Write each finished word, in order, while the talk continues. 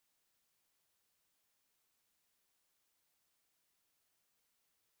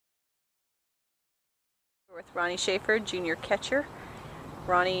With Ronnie Shaeffer, junior catcher.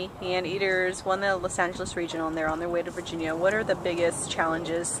 Ronnie, the Anteaters won the Los Angeles Regional and they're on their way to Virginia. What are the biggest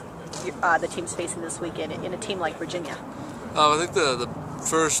challenges the team's facing this weekend in a team like Virginia? I think the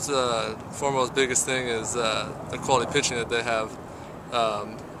first, foremost biggest thing is the quality pitching that they have.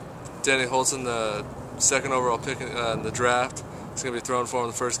 Danny Holson, the second overall pick in the draft, is going to be thrown for him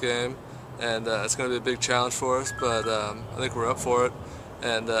in the first game, and it's going to be a big challenge for us, but I think we're up for it,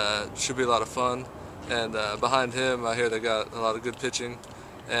 and it should be a lot of fun. And behind him, I hear they got a lot of good pitching,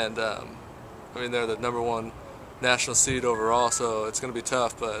 and I mean, they're the #1 national seed overall, so it's going to be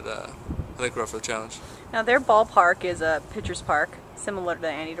tough, but I think we're up for the challenge. Now, their ballpark is a pitcher's park, similar to the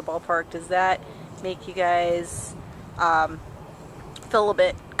Anteater ballpark. Does that make you guys feel a little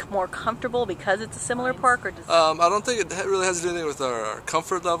bit more comfortable because it's a similar park? Or does I don't think it really has to do anything with our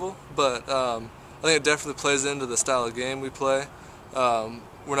comfort level, but I think it definitely plays into the style of game we play.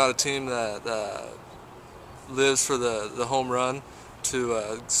 We're not a team that lives for the home run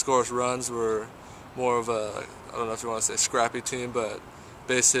to score us runs. We're more of a, I don't know if you want to say scrappy team, but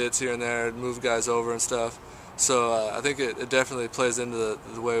base hits here and there, move guys over and stuff. So I think it definitely plays into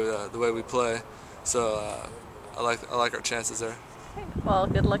the way we play. So I like our chances there. Okay. Well,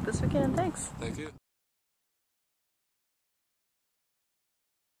 good luck this weekend, and thanks. Thank you.